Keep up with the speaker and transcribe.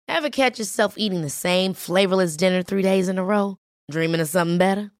Ever catch yourself eating the same flavorless dinner 3 days in a row? Dreaming of something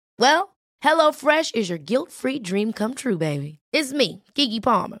better? Well, HelloFresh is your guilt-free dream come true, baby. It's me, Keke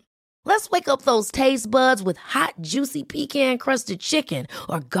Palmer. Let's wake up those taste buds with hot, juicy pecan-crusted chicken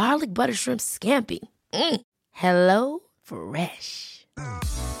or garlic butter shrimp scampi. Hello Fresh.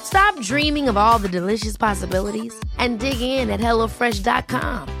 Stop dreaming of all the delicious possibilities and dig in at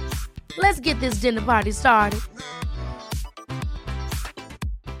HelloFresh.com. Let's get this dinner party started.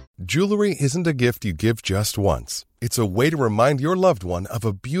 Jewelry isn't a gift you give just once. It's a way to remind your loved one of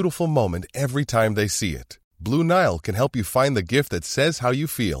a beautiful moment every time they see it. Blue Nile can help you find the gift that says how you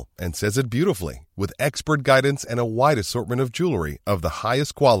feel and says it beautifully, with expert guidance and a wide assortment of jewelry of the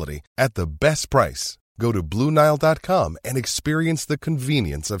highest quality at the best price. Go to BlueNile.com and experience the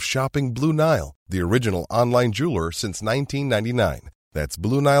convenience of shopping Blue Nile, the original online jeweler since 1999. That's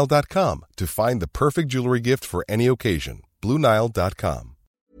BlueNile.com to find the perfect jewelry gift for any occasion. BlueNile.com.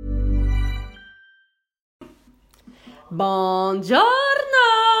 Buongiorno,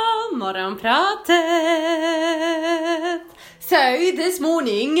 morgonpratet. So this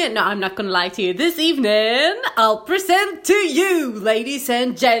morning, no, I'm not gonna lie to you, this evening, I'll present to you, ladies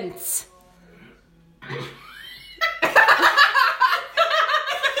and gents.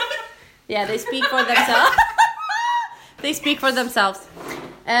 Yeah, they speak for themselves. They speak for themselves.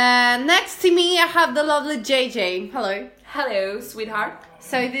 Next to me, I have the lovely JJ. Hello. Hello, sweetheart.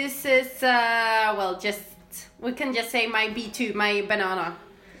 So this is, we can just say my B2, my banana.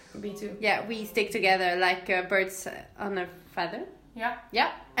 B2. Yeah, we stick together like birds on a feather. Yeah.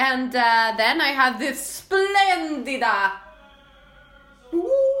 Yeah. And then I have this splendida.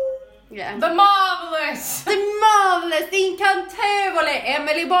 Yeah. The marvelous. The marvelous, the incantevole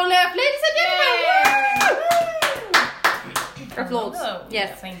Emily Bonlöf, ladies and gentlemen. Applause. Hello.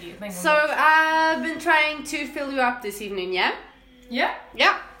 Yes. Thank you. Thank you. So I've been trying to fill you up this evening, yeah? Yeah.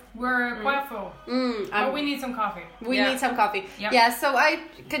 Yeah. We're quite full. But we need some coffee. We need some coffee. Yeah. Yeah, so I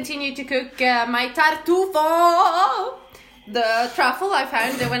continue to cook my tartufo. The truffle I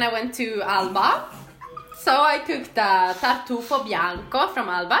found when I went to Alba. So I cooked the tartufo bianco from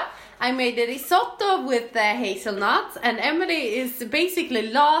Alba. I made a risotto with hazelnuts, and Emily is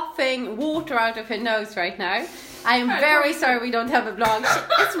basically laughing water out of her nose right now. I am very sorry we don't have a vlog.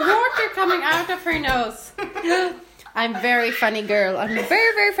 It's water coming out of her nose. I'm very funny girl. I'm a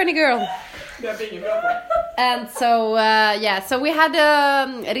very, very funny girl. And so, so we had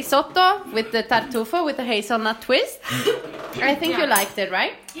a risotto with the tartufo with the hazelnut twist. I think you liked it,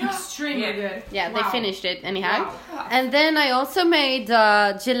 right? Extremely good. Yeah, Wow. they finished it anyhow. Wow. And then I also made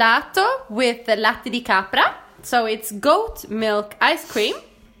gelato with latte di capra. So it's goat milk ice cream.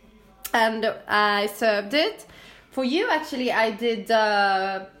 And I served it. For you, actually, I did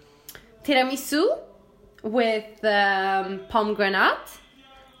tiramisu with pomegranate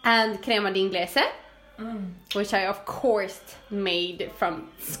and crema d'inglese, which I of course made from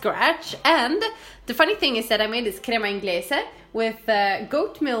scratch. And the funny thing is that I made this crema inglese with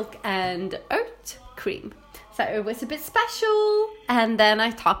goat milk and oat cream, so it was a bit special. And then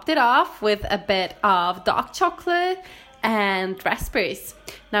I topped it off with a bit of dark chocolate and raspberries.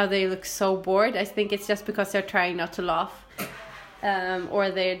 Now they look so bored. I think it's just because they're trying not to laugh.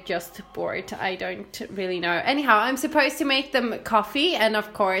 Or they're just bored. I don't really know. Anyhow, I'm supposed to make them coffee, and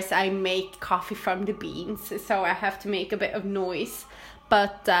of course I make coffee from the beans, so I have to make a bit of noise.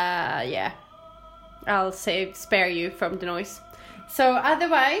 But yeah, I'll spare you from the noise. So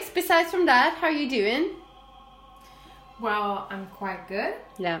otherwise, besides from that, how are you doing? Well, I'm quite good.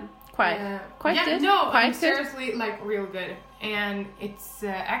 Yeah, quite good. No, quite I'm good. seriously like real good. And it's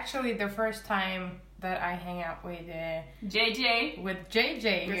actually the first time that I hang out with JJ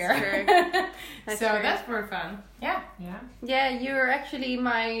here. True. That's so true. that's very fun. Yeah. Yeah, you're actually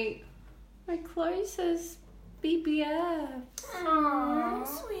my closest BBF. Aww,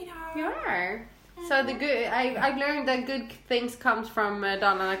 sweetheart. You are. So the good. I've learned that good things comes from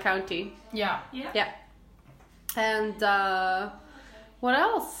Donna County. Yeah. Yeah. And what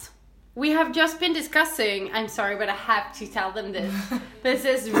else? We have just been discussing, I'm sorry, but I have to tell them this. This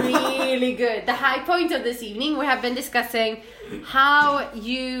is really good. The high point of this evening, we have been discussing how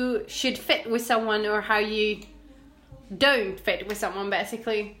you should fit with someone or how you don't fit with someone,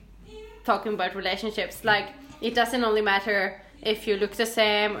 basically. Talking about relationships. Like, it doesn't only matter if you look the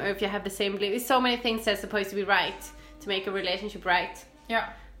same or if you have the same belief. There's so many things that's supposed to be right to make a relationship right.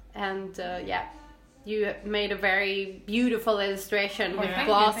 Yeah. And you made a very beautiful illustration with thank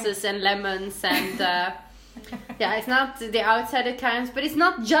glasses and lemons and yeah, it's not the outside that counts, but it's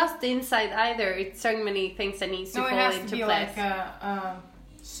not just the inside either. It's so many things that needs to fall it has into to be place. like a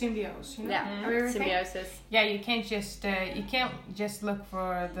symbiosis, you know? Yeah, Of everything. symbiosis. Yeah, you can't just look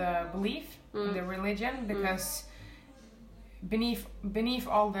for the belief, the religion, because beneath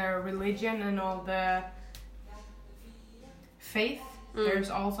all the religion and all the faith, there's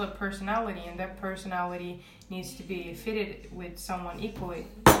also personality, and that personality needs to be fitted with someone equally.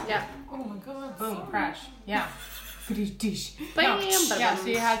 Yeah. Oh my god! Boom! Crash! Yeah. Bam, Yeah. So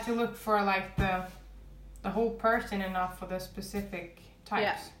you have to look for like the whole person and not for the specific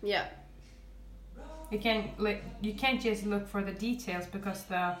types. Yeah. You can't just look for the details because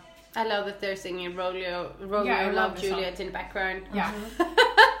the I love that they're singing Romeo Yeah, I love Love the song. Juliet in the background. yeah.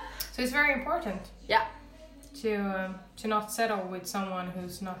 So it's very important Yeah. to not settle with someone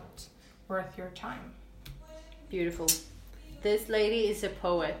who's not worth your time. Beautiful. This lady is a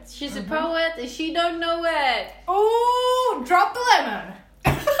poet. She's a poet and she don't know it. Oh, drop the lemon.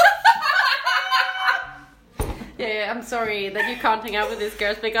 Yeah, I'm sorry that you can't hang out with these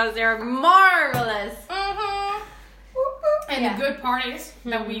girls because they're marvelous. And Yeah. the good part is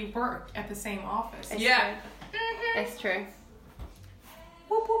that we work at the same office. It's Yeah. true. It's true.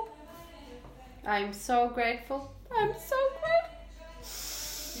 Whoop, whoop. I'm so grateful. I'm so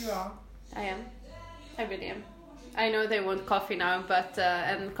grateful. You are. I am. I really am. I know they want coffee now, but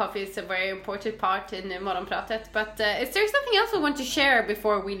and coffee is a very important part in Morgonpratet. But is there something else we want to share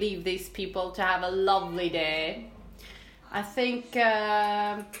before we leave these people to have a lovely day? I think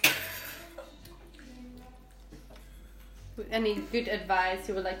any good advice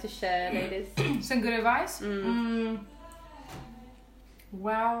you would like to share, ladies? Some good advice?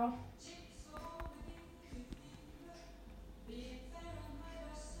 Well,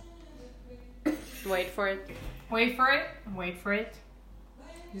 Wait for it. wait for it. Wait for it.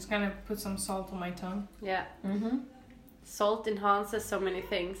 Just gonna put some salt on my tongue. Yeah. Salt enhances so many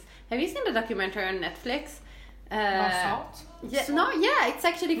things. Have you seen the documentary on Netflix? About salt? Yeah, no, yeah, it's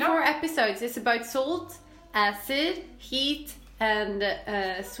actually No. 4 episodes. It's about salt, acid, heat, and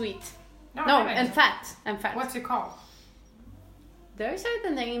sweet. No, No, I haven't. and fat. And fat. What's it called? Those are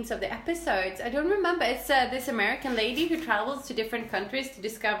the names of the episodes. I don't remember. It's this American lady who travels to different countries to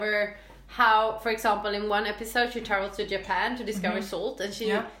discover how, for example, in one episode she travels to Japan to discover salt, and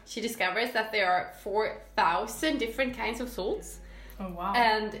she discovers that there are 4,000 different kinds of salts. Oh wow.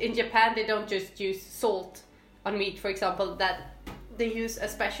 And in Japan, they don't just use salt on meat, for example, that they use a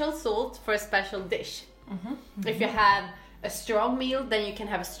special salt for a special dish. If you have a strong meal, then you can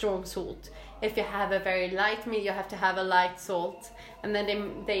have a strong salt. If you have a very light meal, you have to have a light salt. And then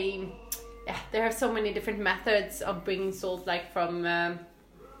they have so many different methods of bringing salt, like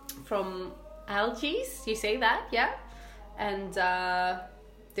from algae. You say that, yeah? And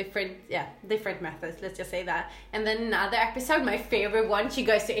different methods, let's just say that. And then another episode, my favorite one, she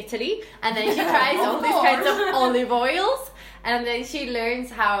goes to Italy and then she tries all these kinds of olive oils, and then she learns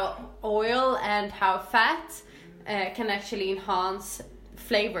how oil and how fat can actually enhance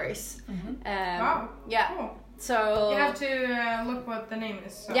flavors. Wow. Yeah. Cool. So You have to look what the name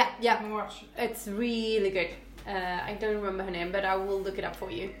is. So Yeah. you can watch. it's really good. I don't remember her name, but I will look it up for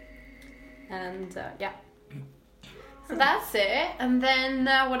you. And yeah. So that's it. And then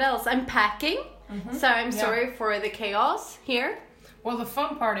what else? I'm packing. So I'm sorry for the chaos here. Well, the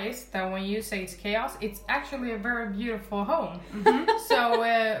fun part is that when you say it's chaos, it's actually a very beautiful home. So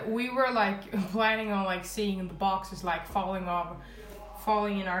we were like planning on like seeing the boxes like falling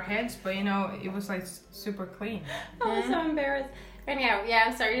in our heads, but you know, it was like super clean. I was so embarrassed. Anyhow, yeah,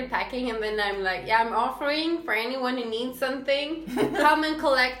 I started packing, and then I'm like, yeah, I'm offering for anyone who needs something, come and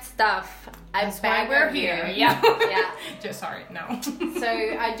collect stuff. That's why we're here. Yeah. Yeah. Just sorry, no. So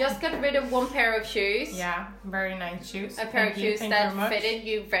I just got rid of one pair of shoes. Yeah, very nice shoes. A pair of shoes Thank that you very much. fitted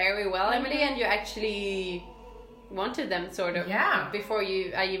you very well, Emily, and you actually wanted them sort of before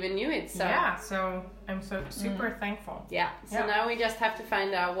I even knew it. So Yeah, so I'm so super thankful. yeah. So Yeah. now we just have to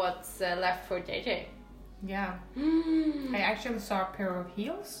find out what's left for JJ. Yeah. I actually saw a pair of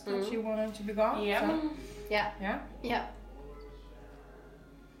heels that she wanted to be gone. Yeah. So, Yeah. yeah. Yeah.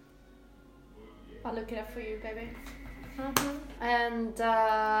 I'll look it up for you, baby. And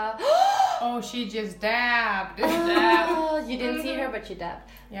Oh, she just dabbed. oh, you didn't see her, but she dabbed.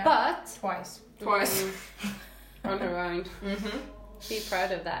 Yeah. But Twice. on her own. Be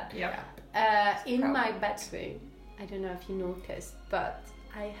proud of that. Yeah. In my bedroom, I don't know if you noticed, but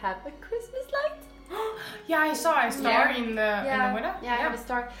I have a Christmas light. Yeah, I saw a star in the window. Yeah, I have a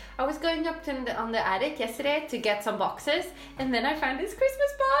star. I was going up on the attic yesterday to get some boxes, and then I found this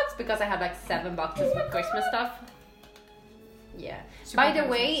Christmas box because I had like 7 boxes with Christmas stuff. Yeah. Super By the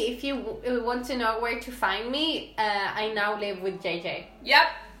Christmas. way, if you want to know where to find me, I now live with JJ. Yep.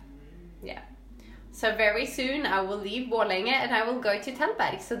 Yeah. So very soon I will leave Borlänge and I will go to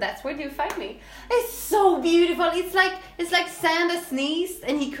Tällberg. So that's where you find me. It's so beautiful. It's like Santa sneezed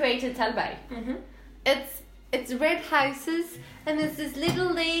and he created Tällberg. Mm-hmm. It's red houses and it's this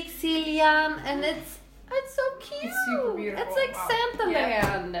little lake Siljan and it's so cute. It's super beautiful. It's like Santa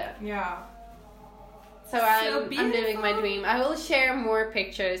land. Yeah. So I'm living my dream. I will share more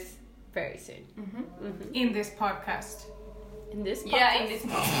pictures very soon. Mm-hmm. Mm-hmm. In this podcast. In this podcast? Yeah, in this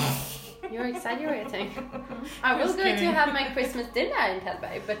podcast. You're exaggerating. I will go to have my Christmas dinner in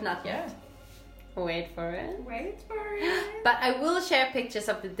Tällberg, but not yet. Wait for it. But I will share pictures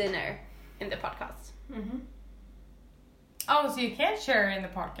of the dinner in the podcast. Mm-hmm. Oh, so you can't share in the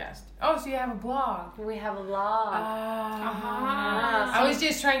podcast. Oh, so you have a blog. We have a blog. I was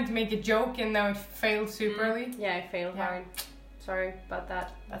just trying to make a joke and now it failed superly. Yeah, I failed hard. Sorry about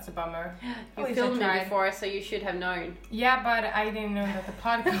that. That's a bummer. You filmed me before, so you should have known. Yeah, but I didn't know that the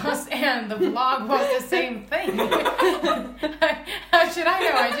podcast and the vlog was the same thing. How should I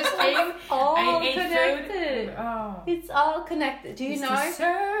know? I just came. I ate connected. food. Oh. It's all connected. Do you know? It's the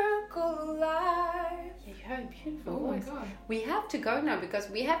circle of life. Yeah, you have a beautiful Oh voice. my god. We have to go now because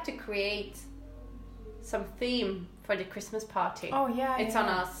we have to create some theme for the Christmas party. Oh yeah. It's on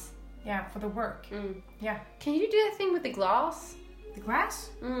us. Yeah, for the work. Yeah. Can you do that thing with the glass? The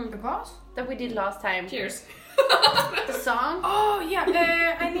glass? The glass? That we did last time. Cheers. The song? Oh,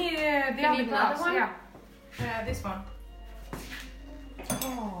 yeah. I need the other glass. one? Yeah. This one.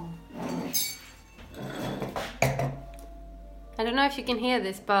 Oh. I don't know if you can hear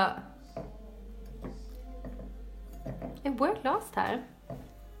this, but it worked last time.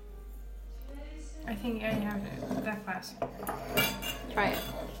 I think I have that glass. Try it.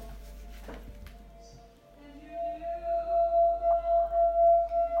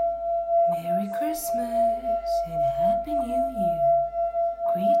 Merry Christmas and Happy New Year.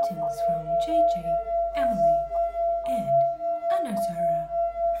 Greetings from JJ, Emily, and Anatara.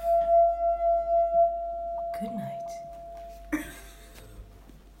 Good night.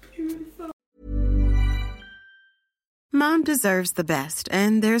 Mom deserves the best,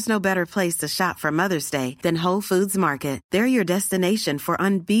 and there's no better place to shop for Mother's Day than Whole Foods Market. They're your destination for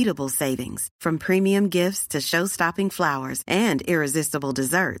unbeatable savings, from premium gifts to show-stopping flowers and irresistible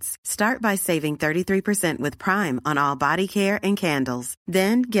desserts. Start by saving 33% with Prime on all body care and candles.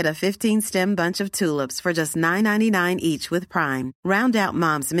 Then get a 15-stem bunch of tulips for just $9.99 each with Prime. Round out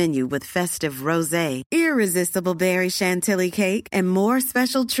Mom's menu with festive rosé, irresistible berry chantilly cake, and more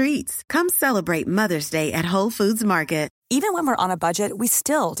special treats. Come celebrate Mother's Day at Whole Foods Market. Even when we're on a budget, we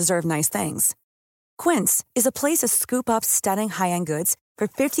still deserve nice things. Quince is a place to scoop up stunning high-end goods for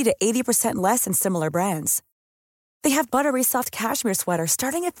 50 to 80% less than similar brands. They have buttery soft cashmere sweaters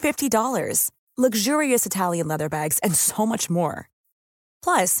starting at $50, luxurious Italian leather bags, and so much more.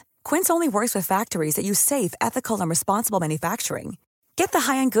 Plus, Quince only works with factories that use safe, ethical, and responsible manufacturing. Get the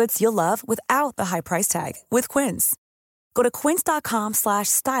high-end goods you'll love without the high price tag with Quince. Go to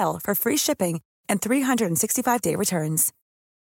quince.com/style for free shipping and 365-day returns.